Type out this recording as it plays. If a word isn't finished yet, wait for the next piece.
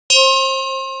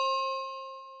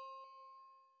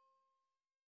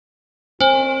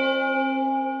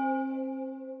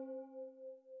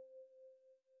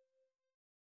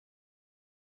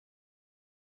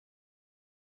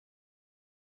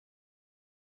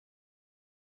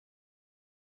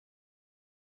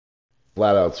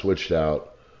Flat out switched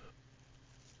out.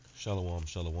 Shalom,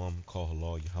 shalom, call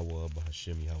halal, YAHAWAH,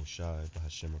 BAHASHAM, YAHWASHI,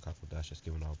 BAHASHAM, QADASH, that's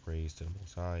giving all praise to the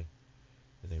Most High.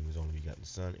 The name is only begotten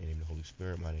Son, and in the Holy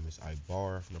Spirit. My name is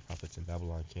Ibar from the Prophets in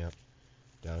Babylon camp,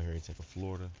 down here in Tampa,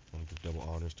 Florida. I want to give double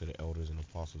honors to the elders and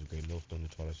apostles of Great Millstone,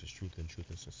 that taught us his truth and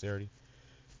sincerity.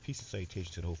 Peace and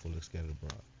salutation to the hopeful and scattered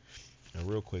abroad. Now,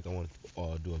 real quick, I want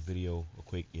to do a video, a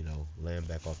quick, land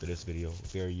back off to this video.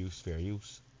 Fair use, fair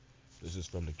use. This is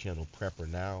from the channel Prepper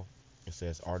Now. It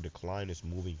says, our decline is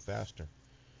moving faster.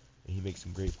 And he makes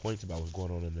some great points about what's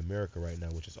going on in America right now,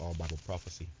 which is all Bible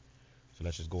prophecy. So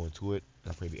let's just go into it,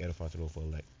 and I pray be edifying to the for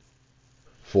elect.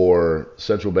 For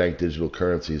central bank digital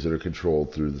currencies that are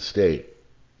controlled through the state.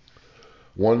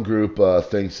 One group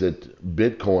thinks that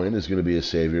Bitcoin is going to be a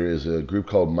savior, is a group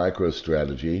called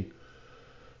MicroStrategy.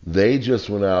 They just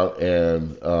went out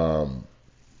and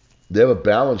they have a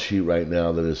balance sheet right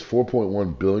now that is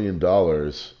 $4.1 billion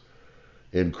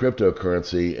in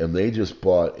cryptocurrency, and they just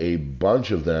bought a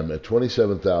bunch of them at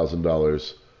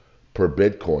 $27,000 per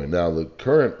Bitcoin. Now, the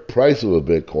current price of a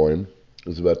Bitcoin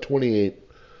is about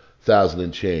 28,000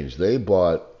 and change. They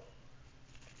bought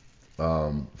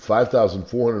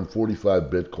 5,445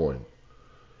 Bitcoin.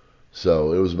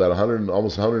 So it was about 100,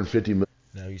 almost 150 million.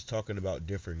 Now he's talking about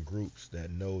different groups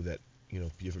that know that,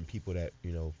 different people that,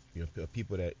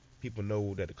 people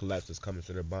know that the collapse is coming,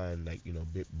 so they're buying like,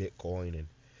 Bitcoin and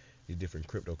these different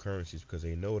cryptocurrencies because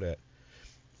they know that,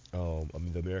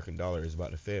 the American dollar is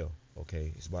about to fail.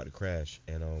 Okay, it's about to crash,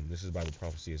 and this is Bible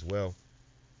prophecy as well.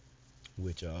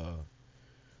 Which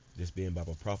this being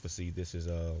Bible prophecy, this is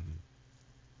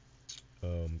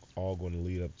all going to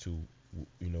lead up to,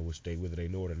 which they, whether they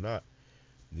know it or not,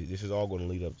 this is all going to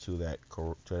lead up to that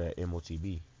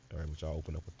MOTB. All right, which I'll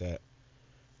open up with that.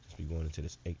 Just be going into the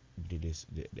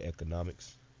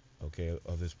economics, okay,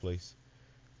 of this place.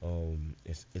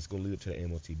 It's going to lead up to the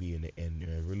MOTB,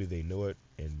 and really they know it,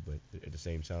 but at the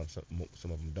same time,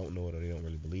 some of them don't know it or they don't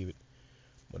really believe it.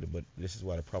 But this is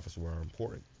why the prophets were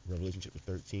important. Revelation chapter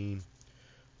 13,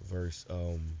 verse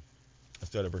I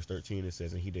start at verse 13. It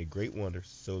says, and he did great wonders,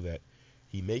 so that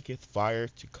he maketh fire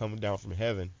to come down from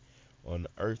heaven on the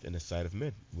earth in the sight of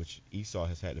men, which Esau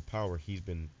has had the power. He's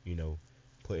been,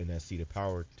 put in that seat of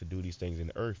power to do these things in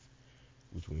the earth.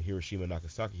 Which when Hiroshima and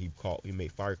Nagasaki, he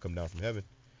made fire come down from heaven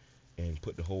and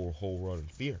put the whole world in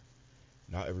fear.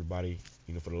 Now everybody,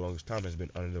 for the longest time has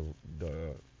been under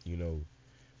the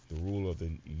rule of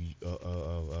the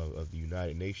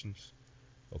United Nations,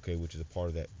 okay, which is a part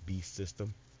of that beast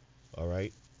system. All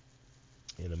right,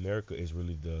 and America is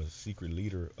really the secret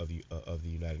leader of the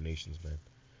United Nations, man.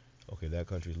 Okay, that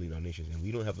country is leading our nations, and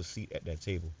we don't have a seat at that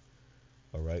table.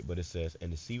 All right, but it says, and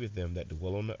deceiveth them that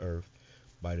dwell on the earth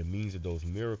by the means of those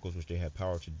miracles which they have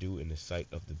power to do in the sight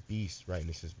of the beast. Right, and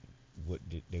this is what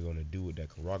they're going to do with that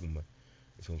charagma.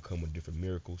 It's going to come with different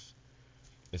miracles.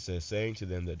 It says, saying to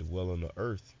them that dwell on the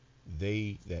earth,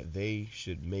 they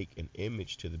should make an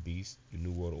image to the beast, the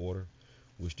new world order,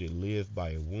 which did live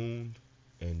by a wound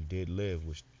and did live,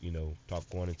 which, talk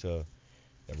going into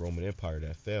that Roman Empire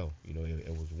that fell.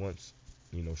 It was once,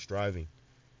 striving,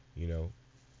 you know,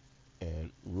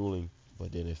 and ruling,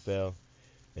 but then it fell,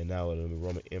 and now the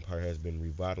Roman Empire has been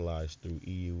revitalized through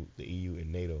the EU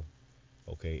and NATO.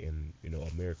 Okay, and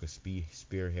America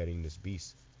spearheading this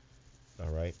beast. All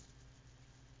right,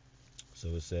 so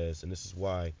it says, and this is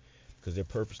why, because they're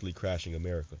purposely crashing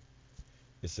America.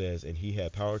 It says, and he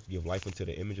had power to give life unto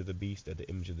the image of the beast, that the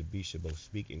image of the beast should both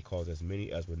speak and cause as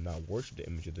many as would not worship the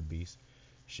image of the beast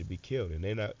should be killed. And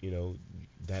they're not,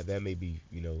 that may be,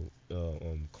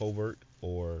 covert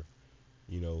or,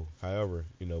 however,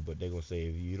 but they're going to say,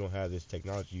 if you don't have this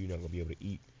technology, you're not going to be able to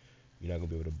eat. You're not going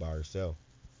to be able to buy or sell,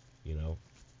 you know.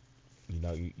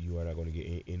 You are not going to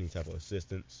get any type of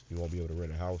assistance. You won't be able to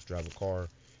rent a house, drive a car,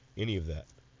 any of that.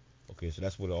 Okay, so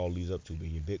that's what it all leads up to. But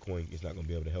your Bitcoin is not going to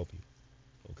be able to help you.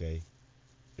 Okay,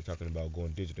 they're talking about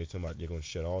going digital. They're talking about they're going to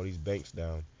shut all these banks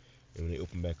down, and when they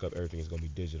open back up, everything is going to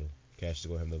be digital. Cash is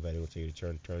going to have no value. They'll tell you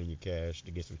to turn your cash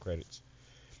to get some credits.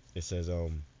 It says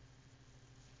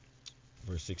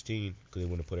verse 16, because they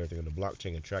want to put everything on the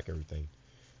blockchain and track everything.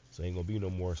 So ain't gonna be no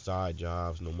more side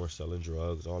jobs, no more selling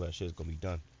drugs. All that shit is gonna be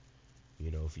done.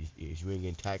 If you ain't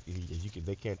getting taxed, if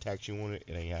they can't tax you on it,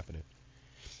 it ain't happening.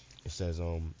 It says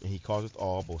and he causeth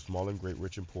all, both small and great,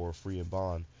 rich and poor, free and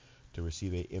bond, to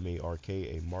receive a mark,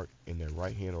 a mark in their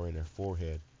right hand or in their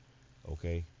forehead.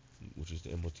 okay, which is the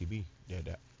MOTB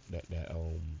that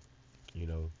you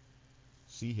know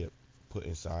C-hip put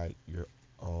inside your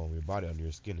body under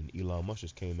your skin. And Elon Musk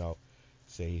just came out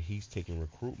say he's taking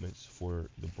recruitments for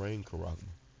the brain charagma,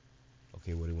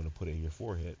 okay, where they want to put it in your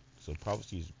forehead. So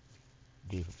prophecy is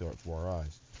being fulfilled before our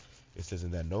eyes. It says,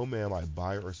 in that no man might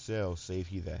buy or sell save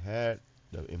he that had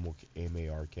the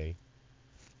M-A-R-K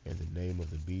and the name of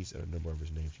the beast and the number of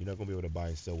his names. You're not going to be able to buy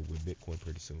and sell with Bitcoin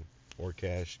pretty soon, or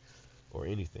cash, or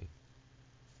anything.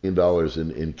 Dollars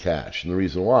in cash. And the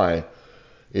reason why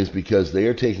is because they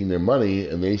are taking their money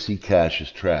and they see cash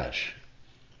as trash.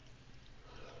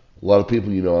 A lot of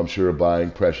people, I'm sure, are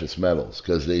buying precious metals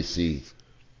because they see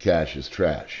cash as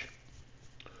trash.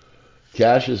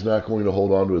 Cash is not going to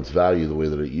hold on to its value the way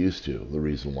that it used to. The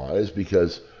reason why is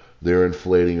because they're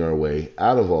inflating our way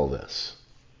out of all this.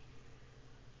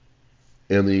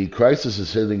 And the crisis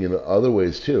is hitting in other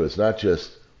ways too. It's not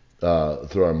just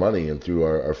through our money and through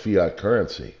our fiat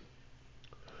currency.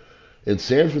 In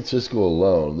San Francisco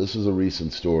alone, this is a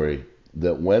recent story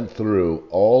that went through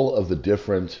all of the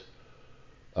different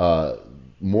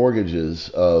mortgages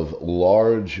of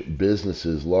large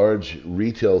businesses, large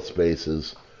retail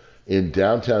spaces in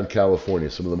downtown California,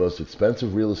 some of the most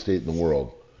expensive real estate in the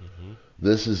world. Mm-hmm.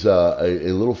 This is a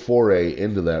little foray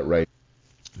into that right.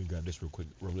 We got this real quick.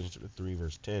 Revelation 3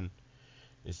 verse 10.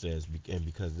 It says, and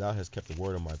because thou hast kept the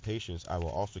word of my patience, I will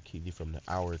also keep thee from the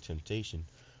hour of temptation,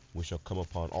 which shall come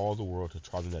upon all the world to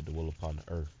try them that dwell upon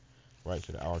the earth. Right?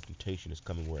 So the hour of temptation is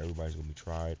coming where everybody's going to be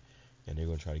tried, and they're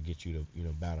going to try to get you to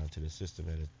bow down to the system.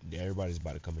 And everybody's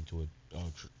about to come into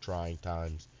trying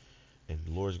times, and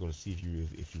the Lord's going to see if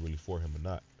you're really for him or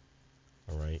not.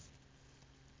 All right?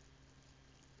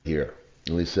 Here.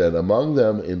 And he said, among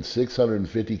them in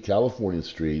 650 California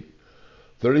Street,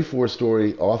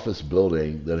 34-story office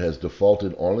building that has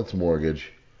defaulted on its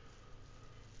mortgage.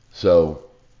 So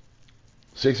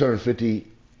 650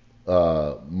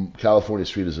 California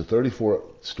Street is a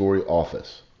 34-story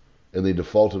office, and they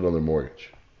defaulted on their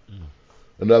mortgage.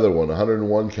 Another one,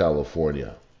 101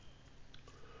 California.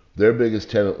 Their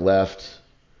biggest tenant left,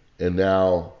 and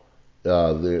now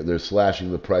they're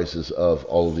slashing the prices of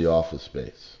all of the office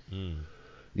space.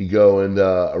 You go and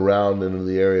around into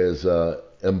the areas,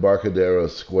 Embarcadero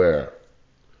Square.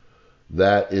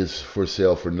 That is for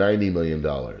sale for $90 million.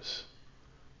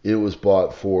 It was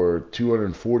bought for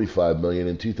 $245 million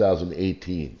in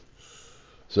 2018.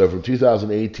 So from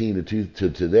 2018 to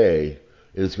today,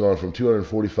 it's gone from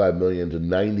 $245 million to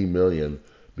 $90 million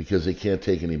because they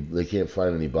can't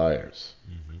find any buyers.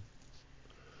 Mm-hmm.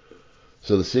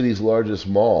 So the city's largest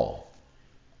mall,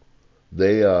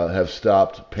 they have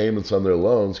stopped payments on their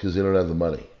loans because they don't have the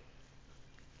money.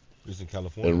 It's in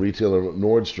California. And retailer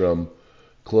Nordstrom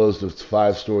closed its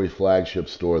 5-story flagship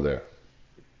store there.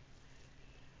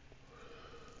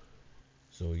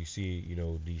 So you see,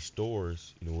 these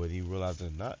stores, whether you realize it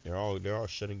or not, they're all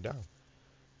shutting down.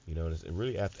 And it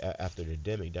really after the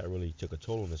pandemic, that really took a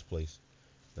toll on this place.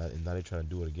 And now they're trying to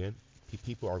do it again.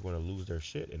 People are going to lose their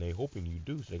shit, and they hoping you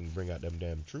do, so they can bring out them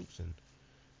damn troops and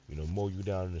mow you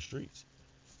down in the streets.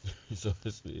 So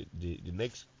the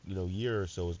next year or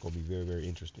so is going to be very, very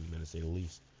interesting, man, to say the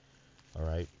least. All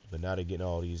right, but now they're getting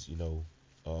all these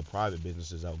private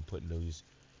businesses out and putting these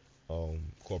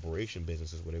corporation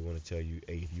businesses where they want to tell you,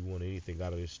 hey, if you want anything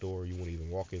out of this store, you want to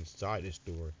even walk inside this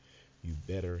store, you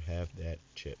better have that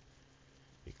chip.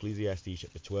 Ecclesiastes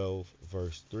chapter 12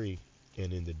 verse 3.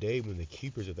 And in the day when the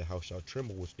keepers of the house shall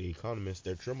tremble, which the economists,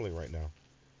 they're trembling right now.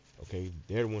 Okay,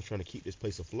 they're the ones trying to keep this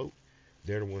place afloat.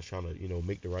 They're the ones trying to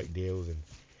make the right deals, and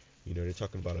they're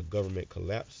talking about a government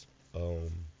collapse.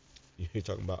 They're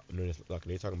talking about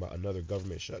another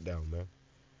government shutdown, man.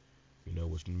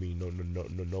 Which means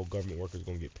no government workers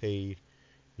gonna get paid.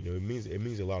 It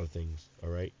means a lot of things. All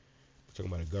right, we're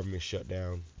talking about a government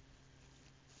shutdown,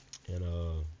 and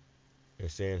they're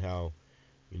saying how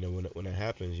when that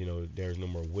happens, there's no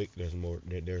more WIC, there's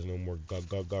no more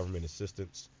government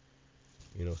assistance.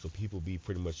 So people be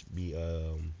pretty much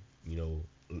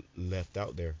left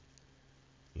out there,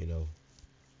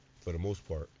 for the most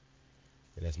part,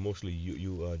 and that's mostly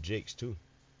you Jakes too,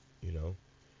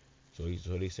 So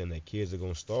they saying that kids are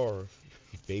gonna starve,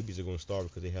 babies are gonna starve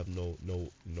because they have no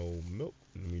milk, no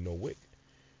WIC,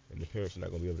 and the parents are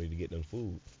not gonna be able to get them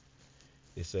food.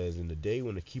 It says, in the day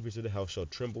when the keepers of the house shall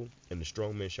tremble, and the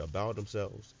strong men shall bow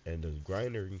themselves, and the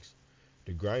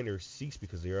grinders cease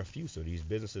because they are few. So these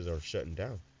businesses are shutting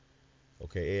down.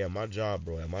 Okay, hey, at my job,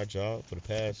 bro, for the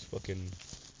past fucking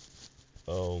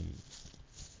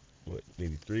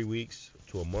maybe 3 weeks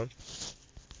to a month.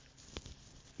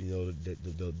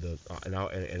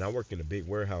 And I work in a big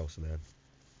warehouse, man.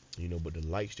 But the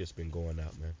lights just been going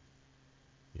out, man.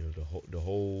 The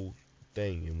whole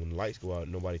thing. And when the lights go out,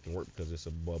 nobody can work because it's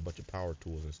a bunch of power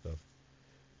tools and stuff.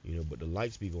 But the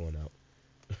lights be going out.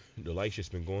 The lights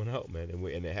just been going out, man.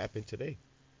 And it happened today.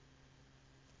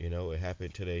 It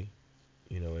happened today.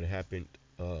 It happened.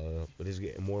 But it's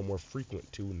getting more and more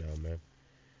frequent too now, man.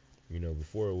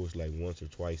 Before it was like once or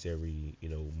twice every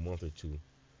month or two,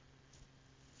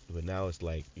 but now it's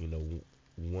like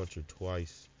once or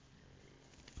twice.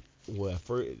 Well, at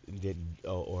first,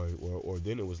 or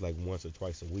then it was like once or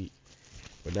twice a week,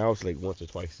 but now it's like once or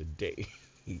twice a day,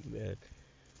 man.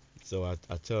 So I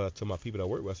tell my people that I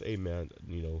work with, I say, hey man,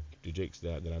 the Jakes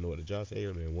that I know at the job, say,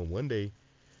 hey man, one day,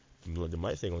 the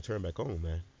mics ain't gonna turn back on,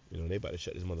 man. They about to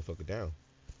shut this motherfucker down.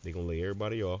 They gonna lay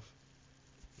everybody off.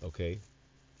 Okay,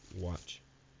 watch.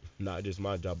 Not just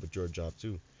my job, but your job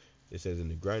too. It says, and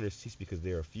the grinders cease because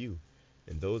they are few,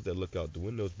 and those that look out the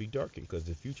windows be darkened, because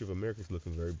the future of America is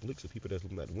looking very bleak. So people that's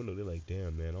looking out the window, they're like,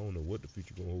 damn, man, I don't know what the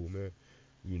future gonna hold, man.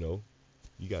 You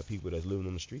got people that's living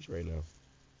on the streets right now,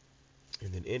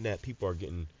 and then in that, people are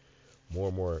getting more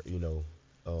and more,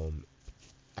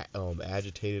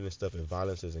 agitated and stuff, and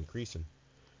violence is increasing.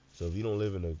 So if you don't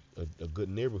live in a good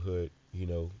neighborhood,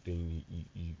 then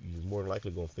you're more than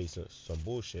likely gonna face some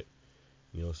bullshit,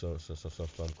 some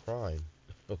crime.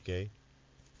 Okay,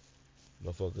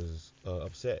 motherfuckers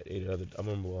upset. I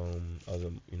remember I was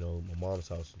in my mom's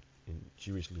house, and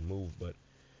she recently moved, but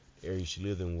the area she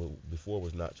lived in before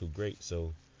was not too great.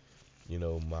 So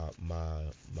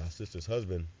my sister's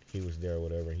husband, he was there or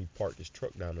whatever, and he parked his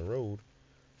truck down the road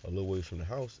a little ways from the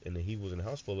house, and then he was in the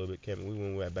house for a little bit.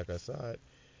 We went back outside,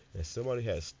 and somebody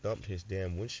had stumped his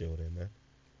damn windshield in, man.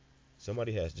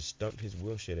 Somebody has just stumped his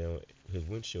windshield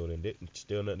and didn't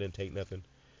steal nothing, didn't take nothing,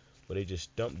 but they just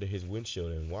stumped his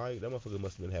windshield. And why? That motherfucker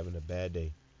must have been having a bad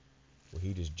day, where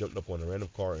he just jumped up on a random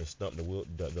car and stumped the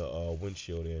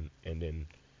windshield in, and then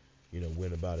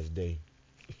went about his day.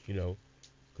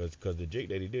 Cause the Jake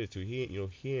that he did it to, he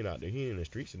ain't out there, he ain't in the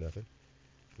streets or nothing.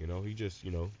 He just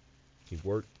he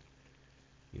worked.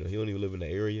 He don't even live in the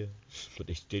area, but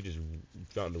they just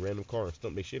found a random car and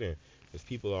stumped their shit in. Because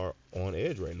people are on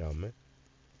edge right now, man.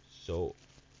 So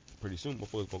pretty soon,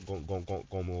 before it's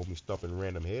gonna be stumping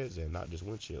random heads and not just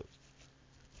windshields.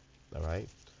 All right.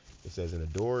 It says, "And the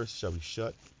doors shall be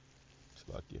shut." It's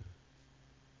like you.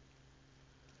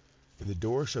 And the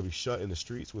doors shall be shut in the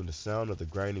streets when the sound of the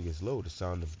grinding is low. The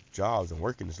sound of jobs and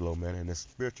working is low, man. And it's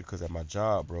spiritual, because at my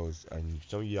job, bro, and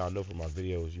some of y'all know from my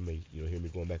videos, you may hear me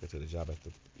going back into the job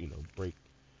after break,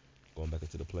 going back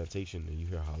into the plantation, and you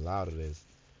hear how loud it is.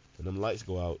 When them lights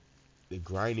go out, the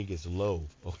grinding is low.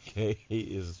 Okay, it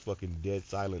is fucking dead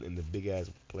silent in the big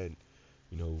ass plant.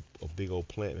 A big old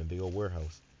plant and a big old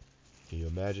warehouse. Can you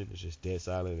imagine? It's just dead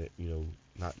silent.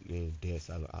 Not dead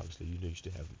silent. Obviously, you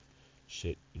still have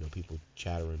shit. People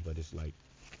chattering, but it's like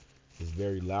it's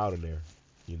very loud in there.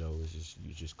 It's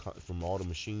just from all the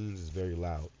machines. It's very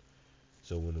loud.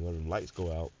 So when the lights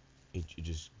go out, it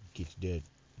just gets dead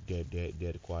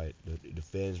quiet. The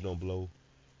fans don't blow.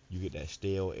 You get that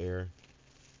stale air.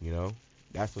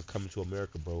 That's what's coming to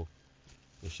America, bro.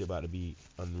 This shit about to be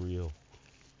unreal.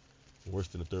 Worse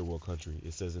than a third world country.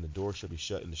 It says, "And the door shall be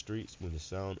shut in the streets when the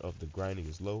sound of the grinding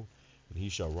is low, and he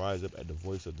shall rise up at the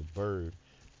voice of the bird,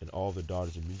 and all the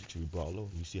daughters of music shall be brought low."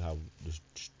 You see how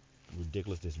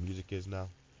ridiculous this music is now,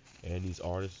 and these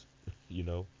artists,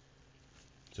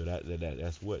 So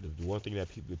that's what the one thing that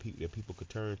people could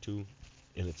turn to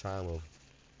in a time of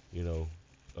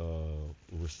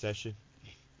recession.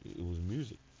 It was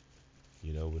music.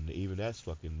 And even that's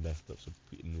fucking messed up. So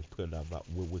putting out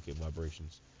wicked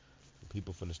vibrations.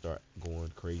 People finna start going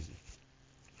crazy.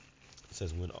 It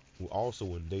says, when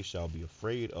they shall be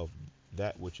afraid of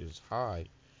that which is high,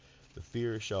 the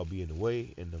fear shall be in the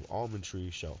way, and the almond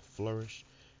tree shall flourish,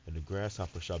 and the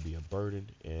grasshopper shall be a burden,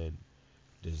 and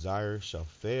desire shall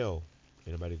fail.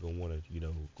 Anybody gonna want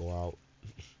to go out,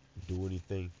 do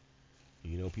anything?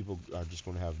 People are just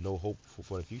gonna have no hope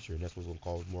for the future, and that's what's gonna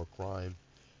cause more crime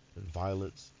and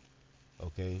violence.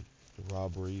 Okay,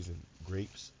 robberies and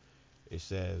rapes. It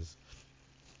says,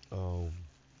 and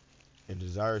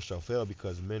desire shall fail,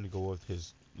 because men go with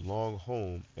his long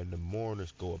home, and the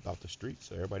mourners go about the streets.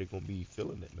 So everybody gonna be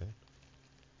feeling it, man.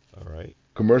 All right.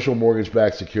 Commercial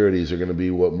mortgage-backed securities are going to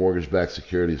be what mortgage-backed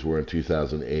securities were in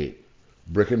 2008.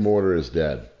 Brick and mortar is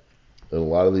dead, and a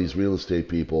lot of these real estate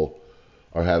people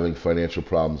are having financial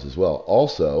problems as well.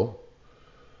 Also,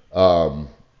 um,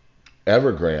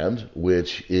 Evergrande,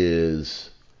 which is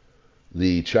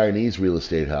the Chinese real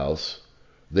estate house,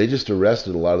 they just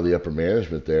arrested a lot of the upper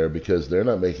management there because they're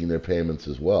not making their payments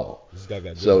as well. This guy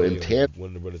got good So in video. One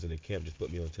of the brothers in the camp just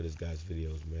put me onto this guy's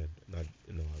videos, man.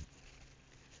 And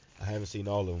I haven't seen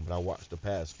all of them, but I watched the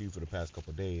past few for the past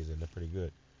couple of days, and they're pretty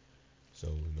good. So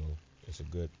it's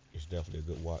definitely a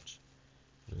good watch.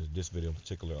 This video in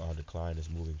particular, our decline is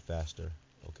moving faster.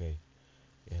 Okay,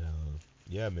 and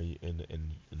yeah, man, and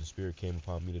the Spirit came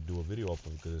upon me to do a video of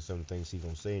him because some of the things he's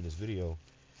gonna say in this video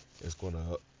is gonna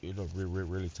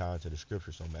really tie into the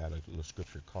scripture. So I'm gonna add a little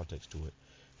scripture context to it,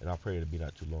 and I pray it'll be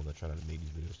not too long. I try not to make these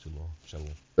videos too long.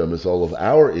 Shalom. As all of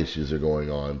our issues are going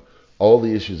on, all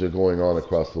the issues are going on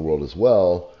across the world as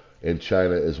well, and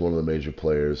China is one of the major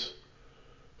players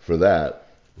for that.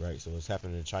 Right, so it's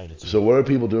happening in China too. So what are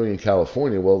people doing in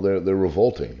California? Well, they're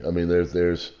revolting. I mean,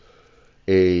 there's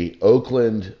a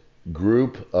Oakland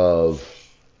group of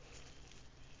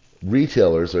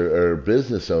retailers or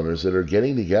business owners that are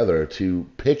getting together to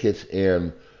picket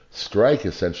and strike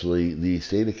essentially the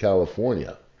state of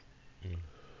California.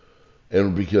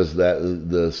 And because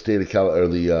the state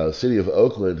of the city of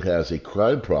Oakland has a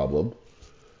crime problem,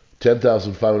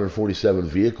 10,547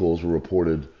 vehicles were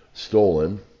reported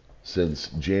stolen since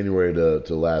January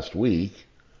to last week.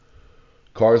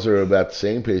 Cars are about the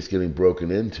same pace getting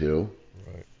broken into.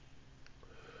 Right.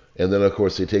 And then, of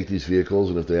course, they take these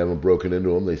vehicles, and if they haven't broken into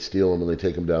them, they steal them and they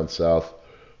take them down south,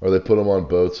 or they put them on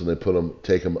boats and they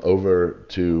take them over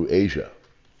to Asia.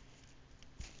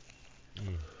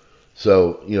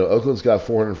 So, Oakland's got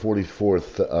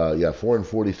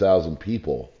 440,000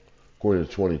 people, according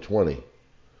to 2020.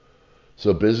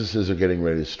 So businesses are getting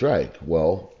ready to strike.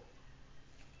 Well,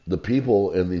 the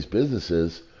people in these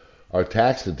businesses are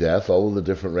taxed to death, all of the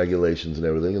different regulations and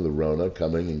everything, and the Rona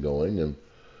coming and going. And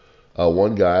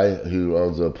one guy who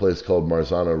owns a place called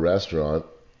Marzano Restaurant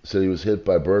said he was hit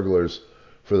by burglars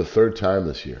for the third time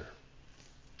this year.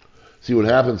 See what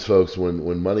happens, folks,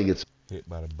 when money gets hit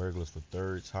by the burglars for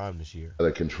third time this year. Out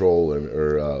of control,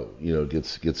 or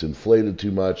gets inflated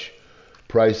too much,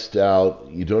 priced out.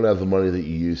 You don't have the money that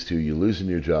you used to. You're losing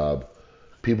your job.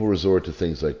 People resort to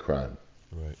things like crime.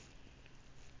 Right.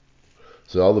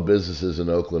 So all the businesses in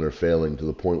Oakland are failing to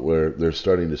the point where they're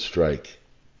starting to strike.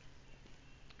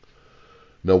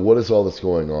 Now, what is all that's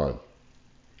going on?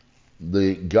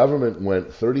 The government went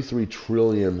 $33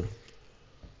 trillion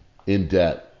in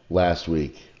debt last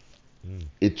week.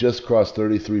 It just crossed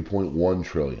 33.1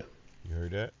 trillion. You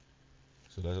heard that?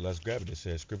 So let's grab it. It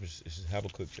says, Scripture, this is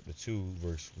Habakkuk chapter 2,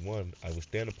 verse 1. I will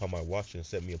stand upon my watch and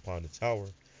set me upon the tower,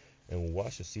 and will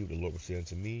watch to see what the Lord will say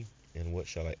unto me, and what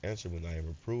shall I answer when I am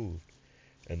reproved?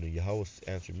 And the Yahweh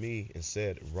answered me and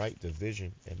said, write the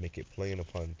vision and make it plain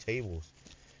upon tables,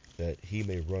 that he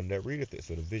may run that readeth it.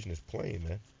 So the vision is plain,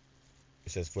 man.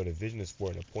 It says, for the vision is for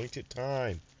an appointed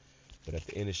time, but at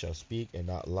the end it shall speak and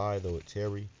not lie, though it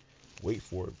tarry. Wait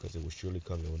for it, because it will surely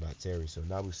come, it will not tarry. So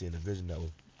now we're seeing the vision that was,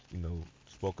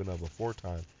 spoken of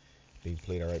aforetime being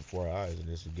played out right before our eyes, and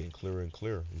this is getting clearer and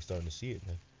clearer. We're starting to see it,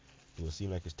 man. It will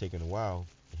seem like it's taking a while,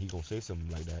 and he's gonna say something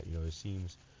like that. It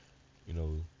seems,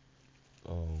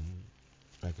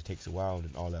 like it takes a while and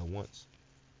then all at once.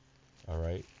 All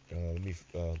right. Let me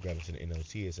grab it to the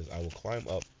NLT. It says, I will climb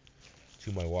up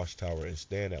to my watchtower and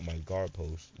stand at my guard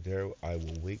post. There I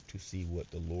will wait to see what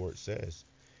the Lord says,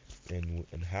 and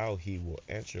how he will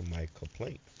answer my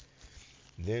complaint.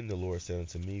 Then the Lord said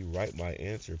unto me, write my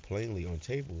answer plainly on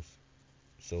tables,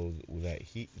 so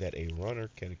that a runner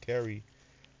can carry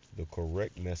the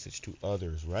correct message to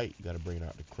others. Right? You got to bring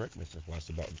out the correct message. That's why it's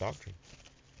about doctrine.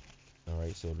 All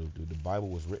right. So the Bible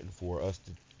was written for us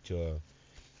to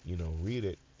read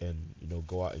it and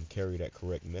go out and carry that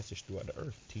correct message throughout the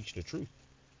earth. Teach the truth.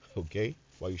 Okay.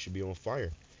 Why you should be on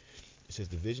fire. It says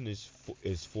the vision is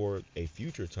for a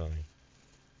future time.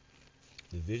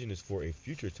 The vision is for a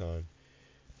future time.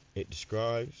 It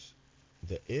describes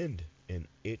the end, and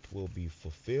it will be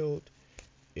fulfilled.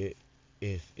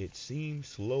 If it seems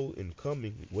slow in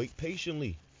coming, wait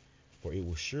patiently, for it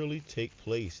will surely take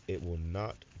place. It will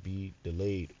not be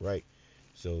delayed. Right?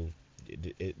 So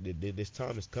this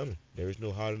time is coming. There is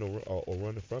no hiding or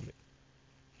running from it.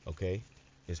 Okay?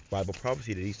 It's Bible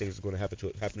prophecy that these things are going to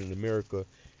happen in America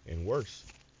and worse,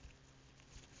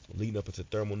 leading up into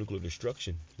thermonuclear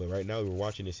destruction. But right now we're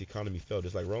watching this economy fail,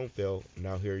 just like Rome fell.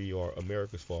 Now here you are,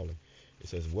 America's falling. It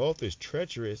says, wealth is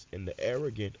treacherous, and the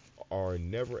arrogant are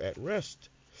never at rest.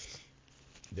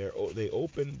 They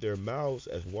open their mouths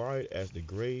as wide as the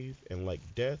grave, and like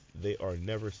death they are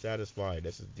never satisfied.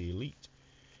 This is the elite.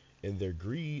 In their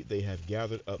greed they have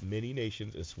gathered up many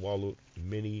nations and swallowed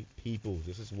many peoples.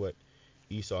 This is what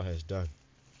Esau has done.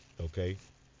 Okay,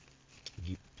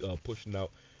 pushing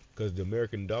out because the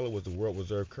American dollar was the world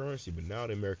reserve currency, but now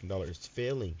the American dollar is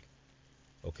failing.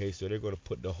 Okay, so they're going to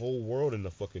put the whole world in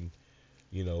the fucking,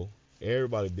 you know,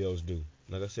 everybody bills due.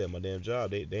 Like I said, my damn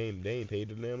job, they ain't paid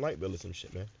the damn light bill or some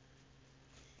shit, man.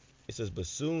 It says, but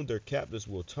soon their captors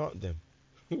will taunt them.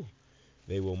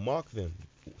 They will mock them,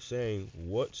 saying,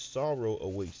 what sorrow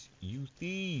awaits you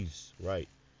thieves? Right.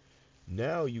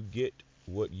 Now you get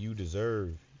what you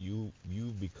deserve. You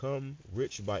become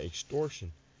rich by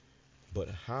extortion. But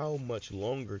how much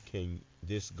longer can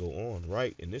this go on?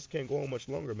 Right. And this can't go on much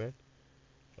longer, man.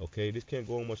 Okay, this can't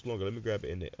go on much longer. Let me grab it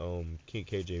in the King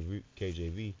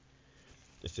KJV.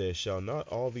 It says, shall not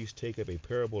all these take up a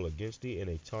parable against thee, and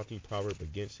a taunting proverb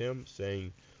against him,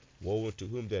 saying, woe unto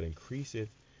whom that increaseth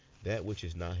that which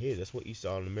is not his. That's what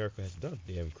Esau in America has done.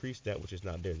 They have increased that which is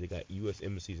not theirs. They got U.S.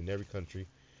 embassies in every country.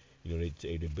 You know,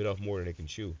 they bit off more than they can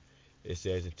chew. It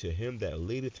says, and to him that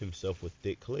ladeth himself with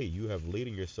thick clay. You have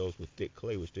laden yourselves with thick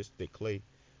clay, which this thick clay,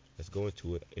 let's go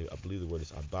into it. I believe the word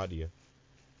is abadia.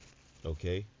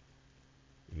 Okay,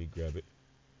 let me grab it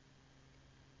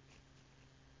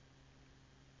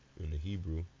in the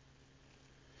Hebrew.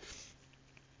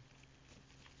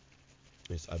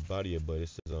 It's abadia, but it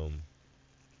says okay,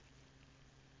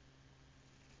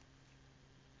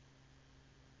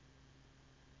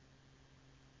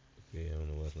 I don't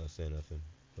know why it's not saying nothing,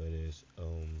 but it's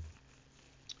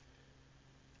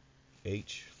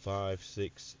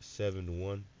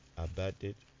H5671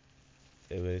 abated.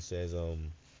 And it says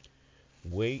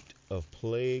weight of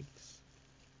plagues,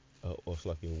 or it's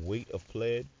like a weight of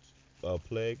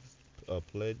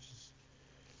pledges,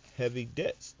 heavy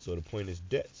debts. So the point is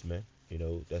debts, man. You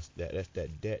know, that's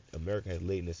that debt. America has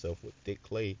laden itself with thick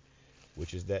clay,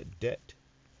 which is that debt.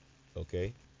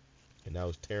 Okay, and now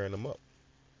it's tearing them up.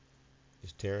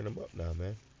 It's tearing them up now,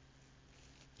 man.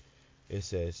 It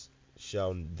says,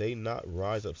 shall they not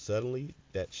rise up suddenly,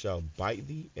 that shall bite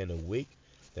thee, and awake,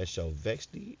 that shall vex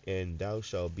thee, and thou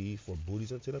shalt be for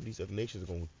booties unto them? These other nations are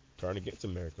going to turn against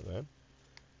America, man.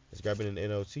 Let's grab it in the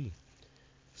NLT.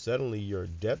 Suddenly your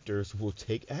debtors will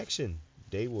take action.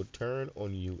 They will turn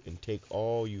on you and take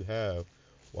all you have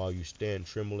while you stand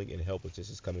trembling and helpless. This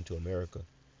is coming to America.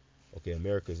 Okay,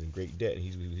 America is in great debt, and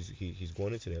he's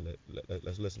going into that.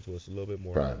 Let's listen to us a little bit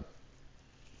more. Prime.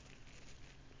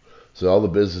 So all the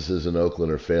businesses in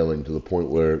Oakland are failing to the point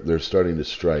where they're starting to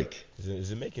strike.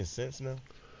 Is it making sense now?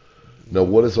 Now,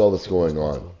 what is all this going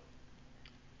on?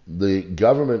 The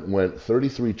government went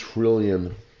 33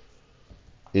 trillion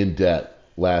in debt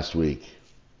last week.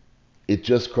 It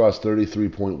just crossed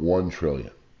 33.1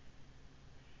 trillion.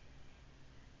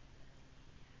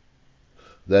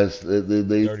 That's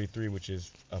they 33, which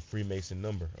is a Freemason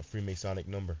number, a Freemasonic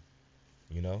number.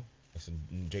 You know, that's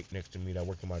Jake next to me that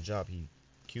work in my job. He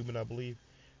Cuban, I believe.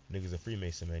 Nigga's a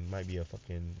Freemason, man. He might be a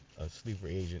sleeper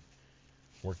agent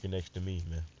working next to me,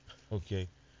 man. Okay,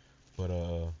 but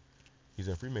he's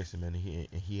a Freemason, man.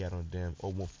 And he had on a damn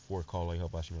 014 call like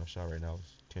help watching me on shot right now.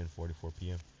 It's 10:44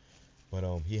 p.m. But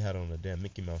he had on a damn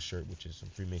Mickey Mouse shirt, which is some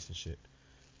Freemason shit.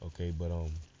 Okay, but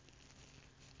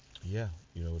yeah,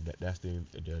 you know that's the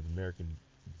American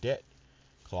debt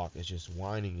clock is just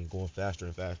whining and going faster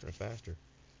and faster and faster.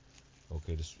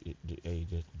 Okay, this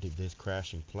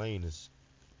crashing plane is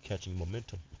catching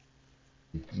momentum.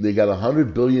 They got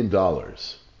 $100 billion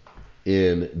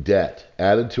in debt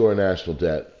added to our national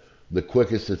debt, the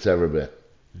quickest it's ever been.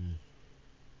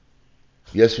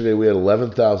 Yesterday we had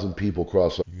 11,000 people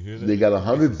cross. They got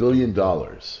 $100 billion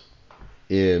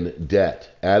in debt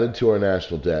added to our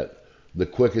national debt, the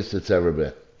quickest it's ever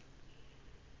been.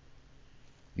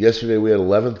 Yesterday we had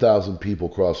 11,000 people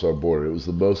cross our border. It was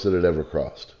the most that had ever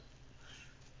crossed.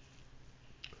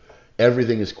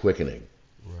 Everything is quickening.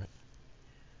 Right.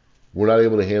 We're not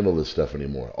able to handle this stuff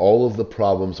anymore. All of the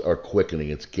problems are quickening.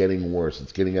 It's getting worse.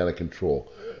 It's getting out of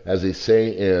control. As they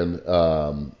say in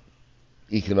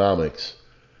economics,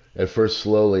 at first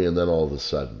slowly and then all of a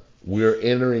sudden. We're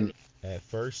entering... At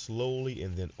first slowly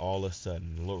and then all of a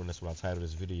sudden. Lord, that's what I titled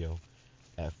this video.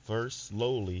 At first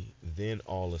slowly, then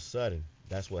all of a sudden.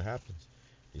 That's what happens.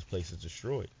 This place is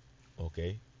destroyed.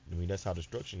 Okay? I mean, that's how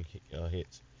destruction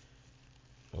hits.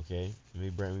 Okay?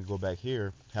 Let me go back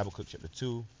here. Habakkuk chapter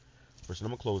 2. First, I'm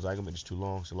going to close. I ain't going to make this too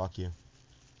long. Salakia.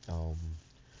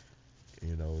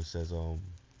 You know, it says...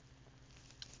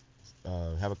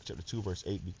 Habakkuk chapter 2 verse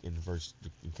 8 in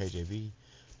KJV,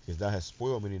 because thou hast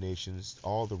spoiled many nations,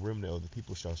 all the remnant of the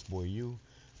people shall spoil you,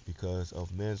 because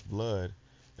of men's blood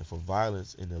and for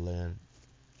violence in the land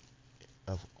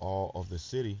of all of the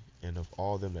city and of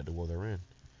all them that dwell therein.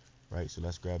 Right, so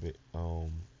let's grab it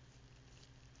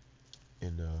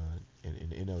in the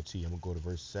NLT. I'm gonna go to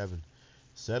verse 7.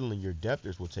 Suddenly your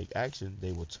debtors will take action.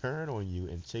 They will turn on you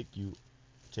and take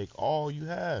all you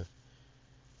have,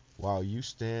 while you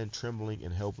stand trembling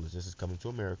and helpless. This is coming to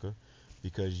America.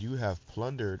 Because you have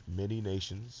plundered many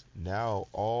nations, now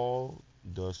all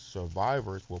the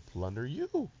survivors will plunder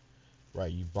you.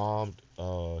 Right? You bombed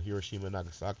Hiroshima and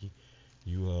Nagasaki.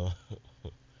 You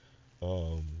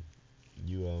um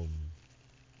you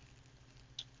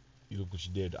you look what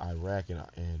you did to Iraq and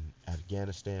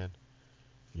Afghanistan.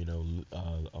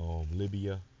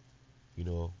 Libya. You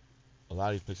know, a lot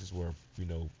of these places were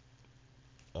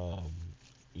um,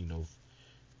 you know,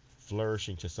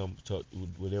 flourishing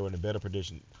where they were in a better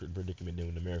predicament than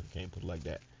when America came. Put it like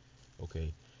that.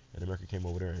 Okay, and America came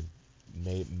over there and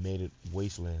made it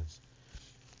wastelands.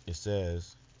 It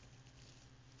says,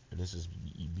 and this is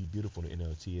be beautiful in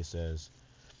NLT. It says,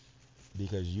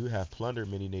 because you have plundered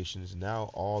many nations, now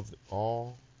all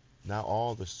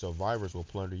the survivors will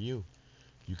plunder you.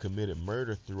 You committed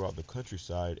murder throughout the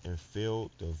countryside and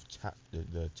filled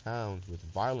the towns with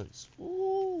violence.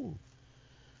 Ooh.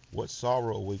 What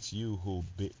sorrow awaits you who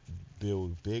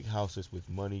build big houses with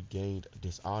money gained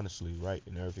dishonestly, right?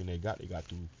 And everything they got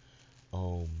through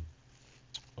um,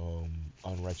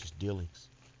 unrighteous dealings.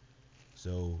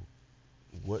 So,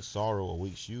 what sorrow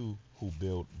awaits you who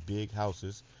build big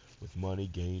houses with money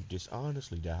gained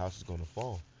dishonestly? That house is going to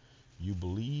fall. You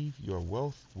believe your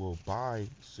wealth will buy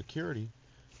security,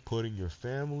 putting your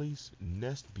family's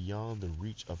nest beyond the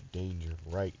reach of danger,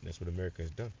 right? And that's what America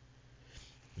has done.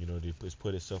 It's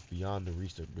put itself beyond the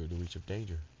reach of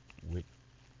danger with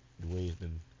the way it's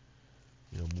been,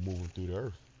 moving through the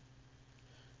earth.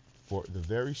 For the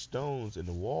very stones in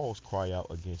the walls cry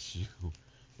out against you,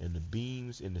 and the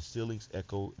beams in the ceilings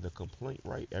echo the complaint,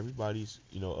 right? Everybody's,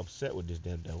 upset with this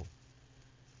damn devil.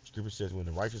 Scripture says, when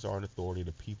the righteous are in authority,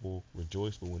 the people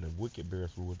rejoice, but when the wicked bear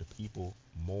through it, the people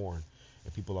mourn.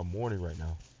 And people are mourning right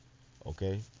now,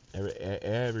 okay?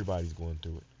 Everybody's going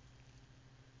through it.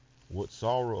 What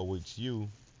sorrow awaits you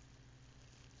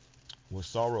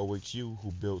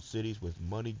who build cities with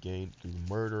money gained through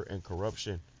murder and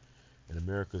corruption. And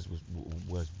America's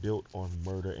was built on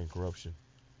murder and corruption.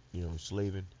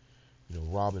 Enslaving,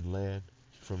 robbing land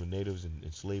from the natives and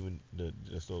enslaving the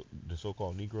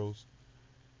so-called Negroes.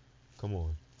 Come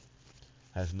on.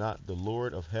 Has not the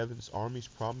Lord of heaven's armies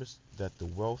promised that the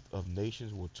wealth of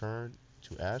nations will turn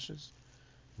to ashes?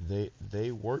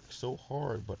 They work so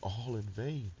hard, but all in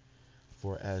vain.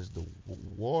 For as the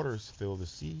waters fill the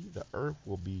sea, the earth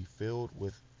will be filled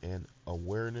with an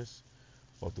awareness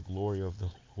of the glory of the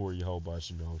Lord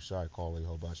YAHAWASHI, call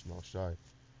YAHAWASHI.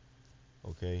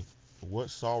 Okay? What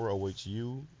sorrow awaits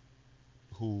you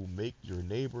who make your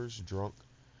neighbors drunk?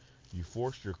 You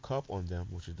force your cup on them,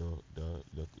 which is the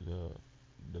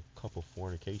cup of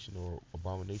fornication or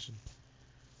abomination.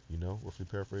 Roughly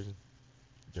paraphrasing.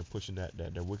 They're pushing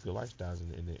their wicked lifestyles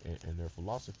and their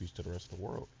philosophies to the rest of the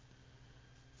world.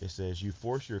 It says, you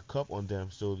force your cup on them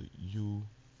so that you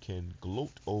can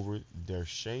gloat over their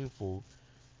shameful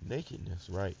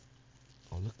nakedness, right?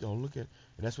 Look at, and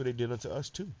that's what they did unto us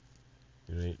too.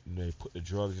 They put the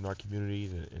drugs in our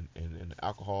communities and the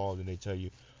alcohol, and they tell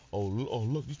you,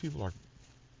 look, these people are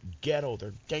ghetto,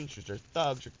 they're gangsters, they're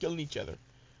thugs, they're killing each other.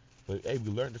 But hey,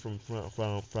 we learned it from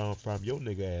your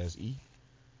nigga ass, E.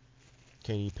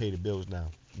 Can't even pay the bills now.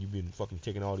 You've been fucking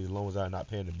taking all these loans out and not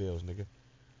paying the bills, nigga.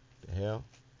 The hell?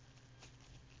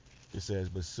 It says,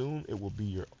 but soon it will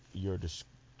be your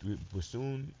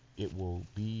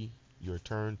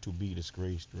turn to be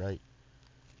disgraced, right?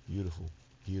 Beautiful,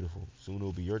 beautiful. Soon it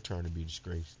will be your turn to be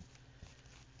disgraced.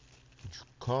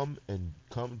 Come,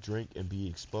 drink and be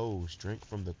exposed. Drink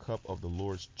from the cup of the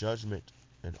Lord's judgment,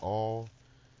 and all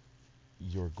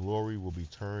your glory will be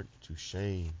turned to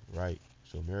shame, right?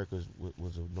 So America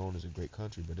was known as a great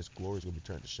country, but its glory is going to be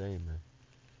turned to shame, man.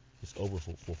 It's over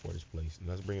for this place. And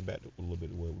let's bring it back a little bit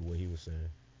to what he was saying.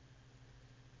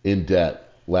 In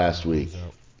debt last week,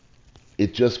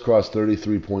 it just crossed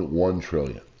 33.1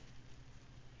 trillion.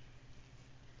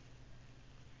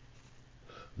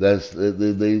 That's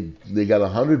they got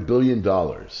 $100 billion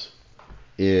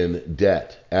in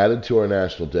debt added to our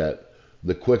national debt,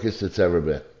 the quickest it's ever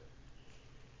been.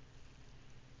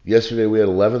 Yesterday we had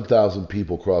 11,000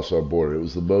 people cross our border. It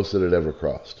was the most that had ever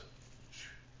crossed.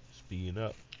 Speeding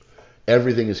up.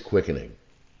 Everything is quickening.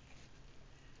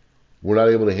 We're not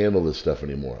able to handle this stuff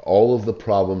anymore. All of the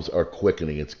problems are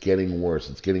quickening. It's getting worse.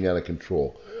 It's getting out of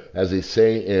control. As they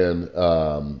say in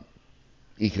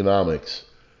economics,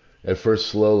 at first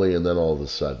slowly and then all of a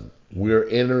sudden. We're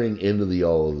entering into the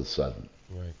all of a sudden.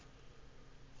 Right.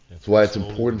 That's why it's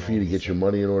important for you to get your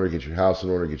money in order, get your house in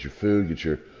order, get your food,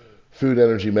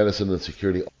 energy, medicine, and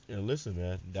security. And listen,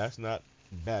 man, that's not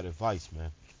bad advice,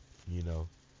 man. You know,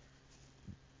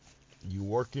 you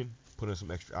working, put in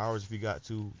some extra hours if you got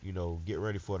to. You know, get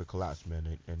ready for the collapse,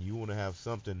 man. And you want to have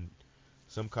something,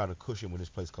 some kind of cushion when this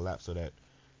place collapses, so that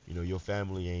your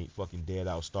family ain't fucking dead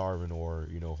out starving or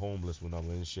homeless when all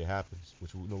this shit happens.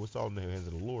 Which it's all in the hands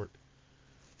of the Lord.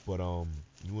 But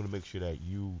you want to make sure that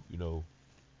you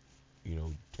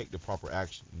take the proper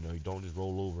action. You don't just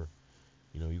roll over.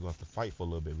 You're gonna have to fight for a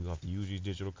little bit. We're gonna have to use these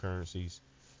digital currencies.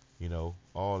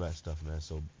 All that stuff, man.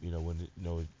 So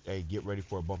hey, get ready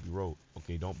for a bumpy road.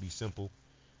 Okay, don't be simple.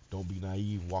 Don't be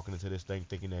naive walking into this thing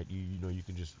thinking that you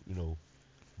can just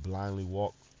blindly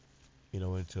walk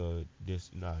into this.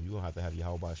 Nah, you're gonna have to have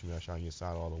YAHAWASHI on your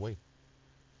side all the way.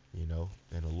 And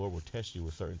the Lord will test you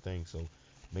with certain things. So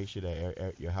make sure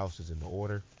that your house is in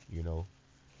order. You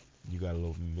got a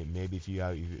little, maybe if you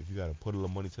got to put a little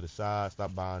money to the side,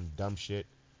 stop buying dumb shit.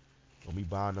 Don't be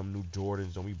buying them new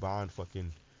Jordans. Don't be buying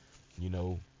fucking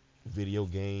video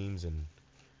games and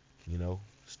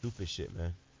stupid shit,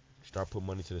 man. Start putting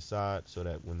money to the side so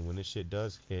that when this shit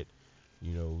does hit,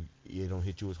 it don't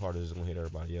hit you as hard as it's gonna hit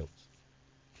everybody else.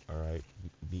 All right,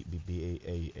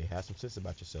 have some sense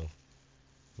about yourself.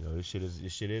 This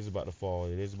shit is about to fall.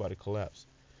 It is about to collapse.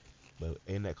 But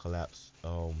in that collapse,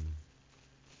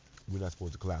 we're not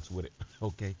supposed to collapse with it.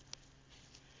 Okay.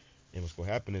 And what's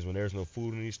gonna happen is when there's no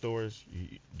food in these stores,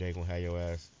 they ain't gonna have your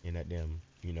ass in that damn,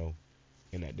 in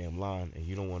that damn line, and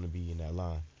you don't want to be in that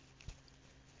line.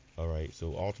 All right.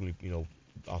 So ultimately,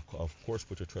 of course,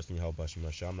 put your trust in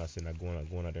YAHAWASHI. I'm not saying I'm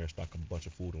going out there and stock a bunch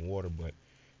of food and water, but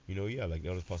yeah, like the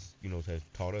other apostles, has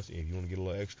taught us, if you want to get a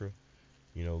little extra,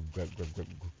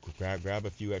 grab a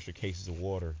few extra cases of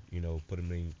water, put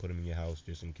them in your house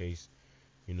just in case,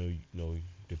 they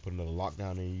put another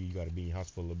lockdown in you. You got to be in your house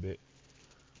for a little bit.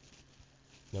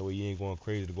 That way you ain't going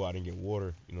crazy to go out and get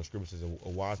water. Scripture says a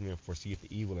wise man foreseeth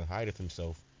the evil and hideth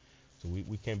himself. So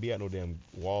we can't be at no damn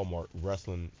Walmart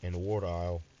wrestling in the water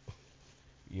aisle,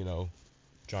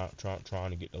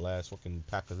 trying to get the last fucking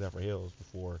pack of Zephyr Hills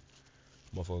before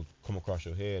motherfucker come across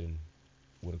your head and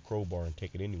with a crowbar and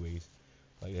take it anyways.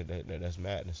 Like that's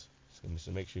madness.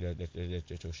 So make sure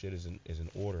that your shit is in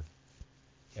order.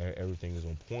 Everything is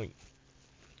on point.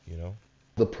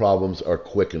 The problems are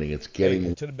quickening. It's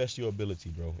getting to the best of your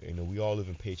ability, bro. We all live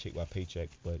in paycheck by paycheck,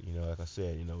 but like I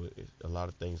said, a lot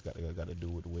of things got to do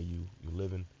with the way you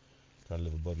living. Trying to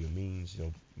live above your means.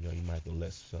 You might have to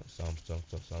let some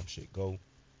shit go.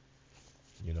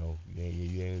 You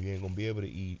ain't gonna be able to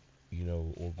eat,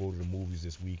 or go to the movies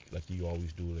this week like you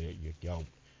always do. Y'all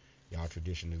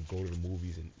tradition is go to the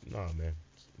movies and nah, man.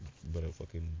 Better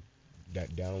fucking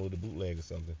download the bootleg or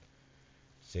something.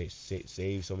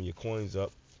 Save some of your coins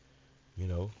up,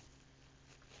 and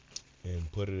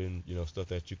put it in, stuff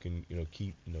that you can,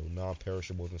 keep,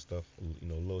 non-perishables and stuff, a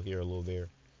little here, a little there,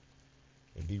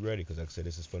 and be ready, because like I said,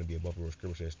 this is going to be a bumper road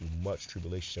scripture. Says, through much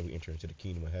tribulation shall we enter into the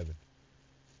kingdom of heaven.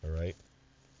 All right.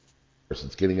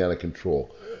 It's getting out of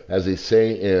control, as they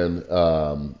say in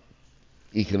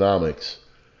economics.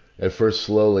 At first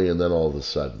slowly, and then all of a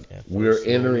sudden. We're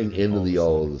entering into the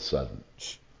all of a sudden.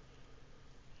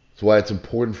 That's why it's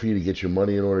important for you to get your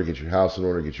money in order, get your house in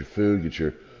order, get your food,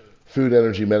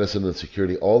 energy, medicine, and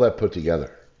security, all that put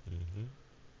together.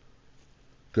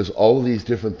 Because all of these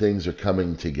different things are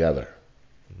coming together.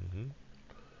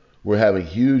 We're having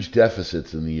huge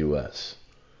deficits in the U.S.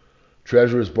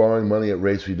 Treasury is borrowing money at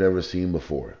rates we've never seen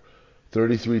before.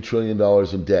 $33 trillion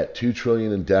in debt, $2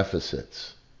 trillion in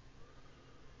deficits.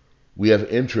 We have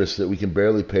interest that we can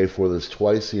barely pay for. That's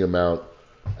twice the amount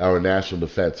our national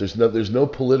defense. There's no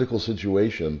political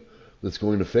situation that's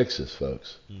going to fix this,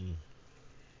 folks.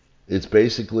 It's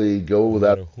basically go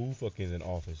without. No matter who fucking is in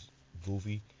office,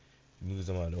 goofy niggas.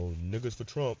 I'm like, oh, niggas for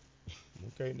Trump.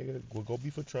 Okay, nigga, go be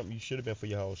for Trump. You should have been for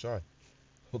YAHAWASHI.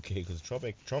 Okay, because Trump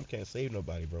can't save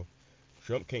nobody, bro.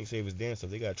 Trump can't save his damn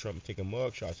stuff. They got Trump taking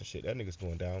mug shots and shit. That nigga's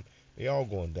going down. They all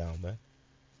going down, man.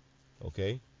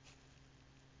 Okay.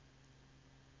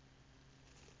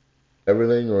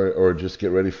 Everything, or just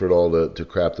get ready for it all to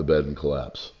crap the bed and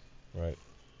collapse. Right.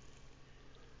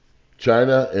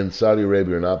 China and Saudi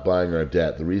Arabia are not buying our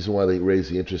debt. The reason why they raise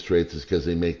the interest rates is because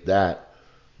they make that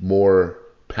more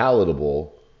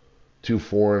palatable to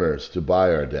foreigners to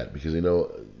buy our debt, because they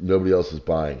know nobody else is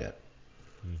buying it.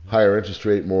 Higher interest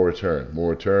rate, more return.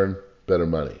 More return, better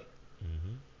money.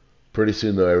 Pretty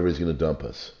soon, though, everybody's going to dump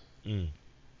us.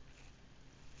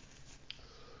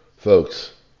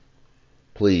 Folks,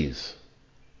 please,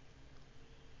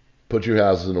 put your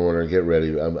houses in order and get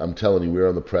ready. I'm telling you, we're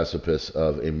on the precipice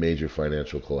of a major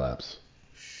financial collapse.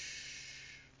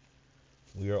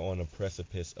 We are on the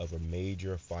precipice of a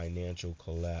major financial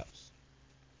collapse.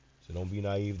 So don't be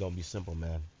naive, don't be simple,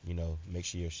 man. Make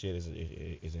sure your shit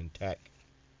is intact.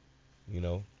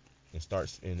 And it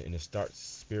starts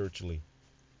spiritually,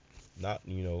 not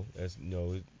as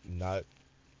not.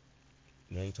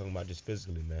 I ain't talking about just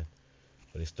physically, man,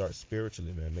 but it starts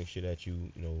spiritually, man. Make sure that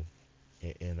in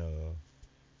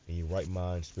your right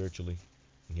mind spiritually.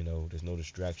 There's no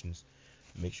distractions.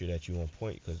 Make sure that you're on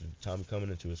point, because the time you're coming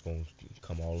into it's going to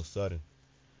come all of a sudden.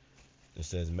 It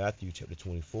says Matthew chapter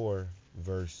 24,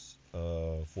 verse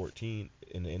 14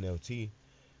 in the NLT,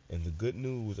 and the good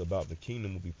news about the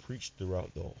kingdom will be preached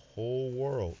throughout the whole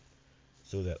world,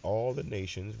 so that all the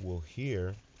nations will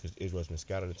hear, because Israel's been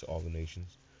scattered into all the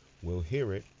nations, will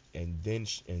hear it, and then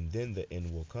the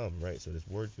end will come, right? So this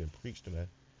word's been preached, man.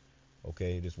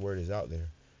 Okay, this word is out there.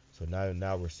 So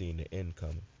now we're seeing the end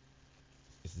coming.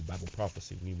 This is Bible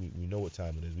prophecy. We know what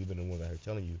time it is. We've been the ones out here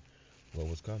telling you what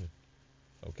was coming.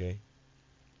 Okay?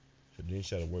 So then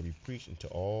shall the word be preached into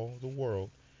all the world,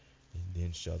 and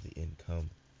then shall the end come.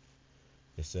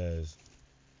 It says,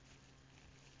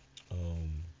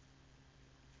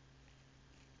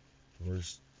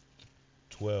 verse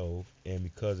 12, and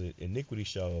because iniquity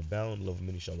shall abound, love of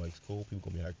many shall wax cold. People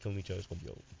gonna be out killing each other. It's gonna be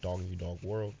a dog eat dog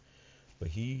world. But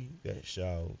he that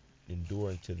shall endure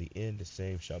unto the end, the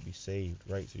same shall be saved.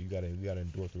 Right? So we gotta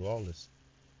endure through all this.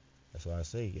 That's why I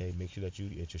say, hey, make sure that you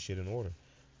get your shit in order.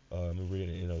 Let me read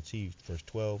it in NLT, verse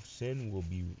 12. Sin will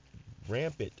be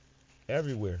rampant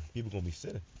everywhere. People gonna be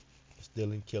sinning,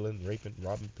 stealing, killing, raping,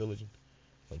 robbing, pillaging.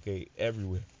 Okay,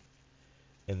 everywhere.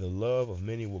 And the love of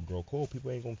many will grow cold.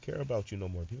 People ain't gonna care about you no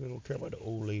more. People ain't gonna care about the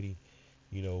old lady,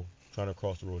 trying to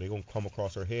cross the road. They're gonna come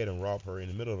across her head and rob her in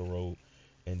the middle of the road,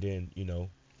 and then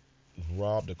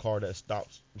rob the car that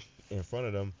stops in front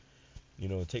of them.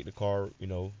 Take the car.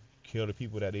 Kill the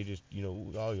people that they just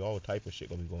all type of shit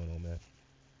gonna be going on, man.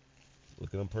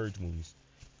 Look at them purge movies.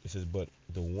 It says, but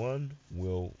the one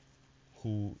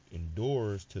who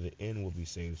endures to the end will be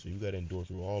saved. So you gotta endure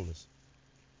through all this.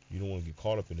 You don't want to get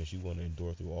caught up in this. You want to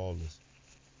endure through all this.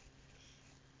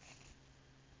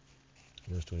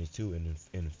 Verse 22, and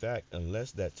in fact,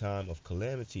 unless that time of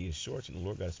calamity is shortened, the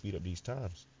Lord got to speed up these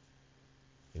times.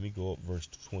 Let me go up verse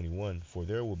 21. For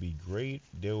there will be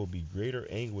greater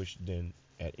anguish than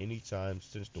at any time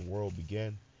since the world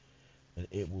began, and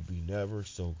it will be never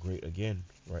so great again.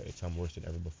 Right? A time worse than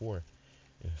ever before.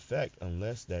 In fact,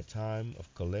 unless that time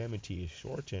of calamity is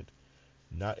shortened,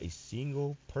 not a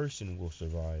single person will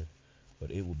survive,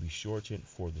 but it will be shortened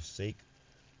for the sake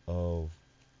of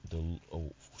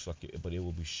but it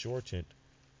will be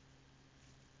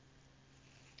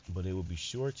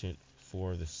shortened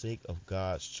for the sake of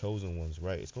God's chosen ones,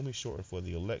 right? It's gonna be shortened for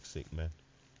the elect's sake, man.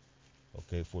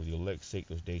 Okay, for the elect's sake,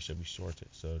 those days shall be shortened.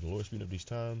 So the Lord speeding up these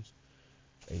times,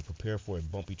 and prepare for a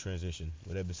bumpy transition.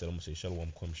 With that being said, I'm gonna say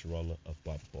Shalom, Kwam Shirallah of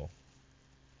Baba.